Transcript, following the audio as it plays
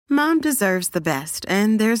Mom deserves the best,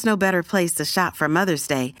 and there's no better place to shop for Mother's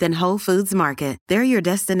Day than Whole Foods Market. They're your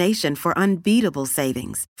destination for unbeatable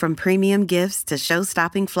savings, from premium gifts to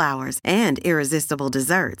show-stopping flowers and irresistible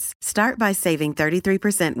desserts. Start by saving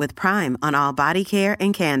 33% with Prime on all body care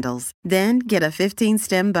and candles. Then get a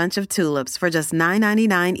 15-stem bunch of tulips for just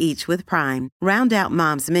 $9.99 each with Prime. Round out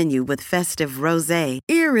Mom's menu with festive rosé,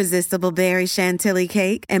 irresistible berry chantilly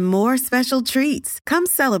cake, and more special treats. Come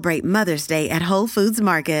celebrate Mother's Day at Whole Foods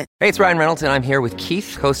Market. Hey, it's Ryan Reynolds, and I'm here with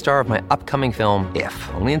Keith, co-star of my upcoming film, If,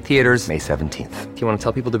 only in theaters May 17th. Do you want to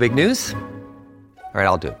tell people the big news? All right,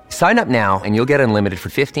 I'll do it. Sign up now and you'll get unlimited for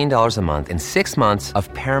 $15 a month and 6 months of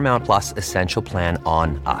Paramount Plus Essential Plan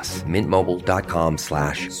on us.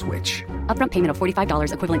 MintMobile.com/switch. Upfront payment of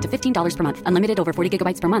 $45 equivalent to $15 per month. Unlimited over 40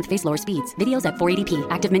 gigabytes per month. Face lower speeds. Videos at 480p.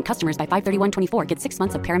 Active Mint customers by 531.24 get 6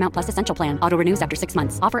 months of Paramount Plus Essential Plan. Auto renews after 6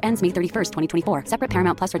 months. Offer ends May 31st, 2024. Separate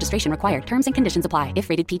Paramount Plus registration required. Terms and conditions apply if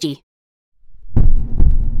rated PG.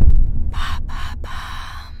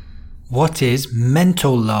 What is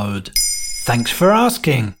mental load? Thanks for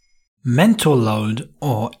asking. Mental load,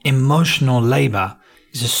 or emotional labour,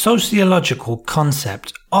 is a sociological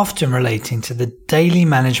concept often relating to the daily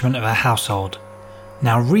management of a household.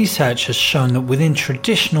 Now, research has shown that within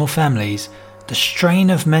traditional families, the strain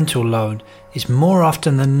of mental load is more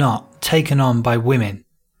often than not taken on by women.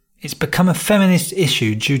 It's become a feminist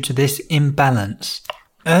issue due to this imbalance.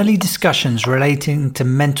 Early discussions relating to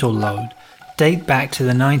mental load date back to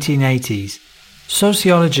the 1980s.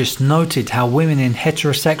 Sociologists noted how women in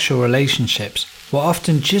heterosexual relationships were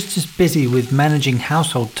often just as busy with managing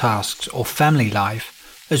household tasks or family life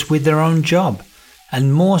as with their own job,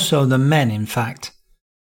 and more so than men, in fact.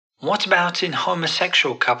 What about in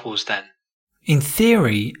homosexual couples then? In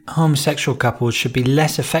theory, homosexual couples should be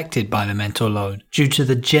less affected by the mental load due to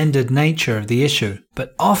the gendered nature of the issue,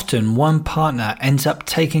 but often one partner ends up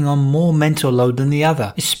taking on more mental load than the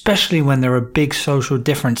other, especially when there are big social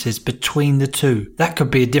differences between the two. That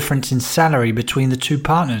could be a difference in salary between the two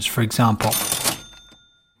partners, for example.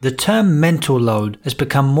 The term mental load has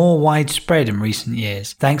become more widespread in recent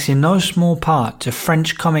years, thanks in no small part to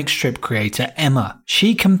French comic strip creator Emma.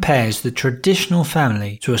 She compares the traditional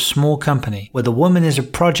family to a small company, where the woman is a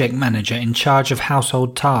project manager in charge of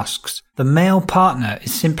household tasks. The male partner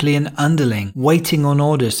is simply an underling, waiting on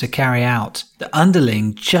orders to carry out. The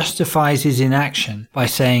underling justifies his inaction by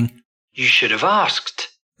saying, "You should have asked."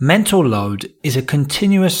 Mental load is a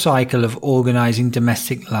continuous cycle of organising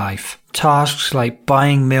domestic life. Tasks like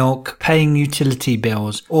buying milk, paying utility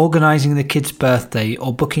bills, organising the kid's birthday,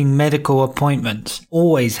 or booking medical appointments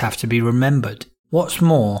always have to be remembered. What's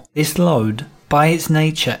more, this load, by its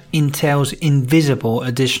nature, entails invisible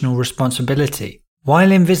additional responsibility.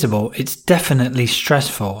 While invisible, it's definitely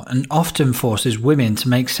stressful and often forces women to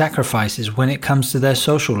make sacrifices when it comes to their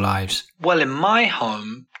social lives. Well, in my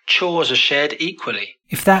home, chores are shared equally.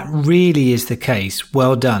 If that really is the case,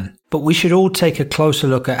 well done. But we should all take a closer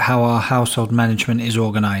look at how our household management is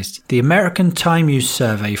organised. The American Time Use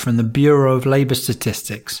Survey from the Bureau of Labour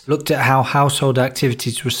Statistics looked at how household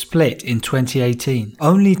activities were split in 2018.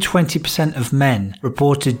 Only 20% of men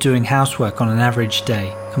reported doing housework on an average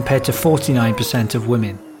day, compared to 49% of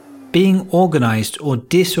women. Being organised or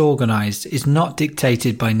disorganised is not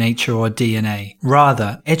dictated by nature or DNA.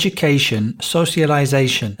 Rather, education,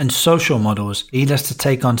 socialisation, and social models lead us to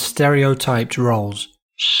take on stereotyped roles.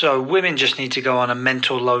 So women just need to go on a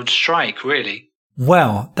mental load strike, really?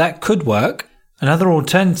 Well, that could work. Another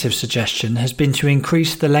alternative suggestion has been to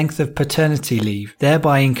increase the length of paternity leave,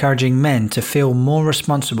 thereby encouraging men to feel more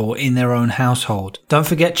responsible in their own household. Don't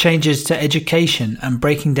forget changes to education and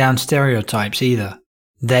breaking down stereotypes either.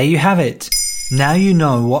 There you have it. Now you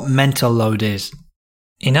know what mental load is.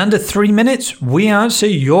 In under 3 minutes, we answer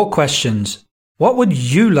your questions. What would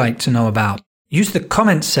you like to know about? Use the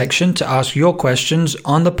comments section to ask your questions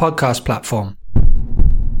on the podcast platform.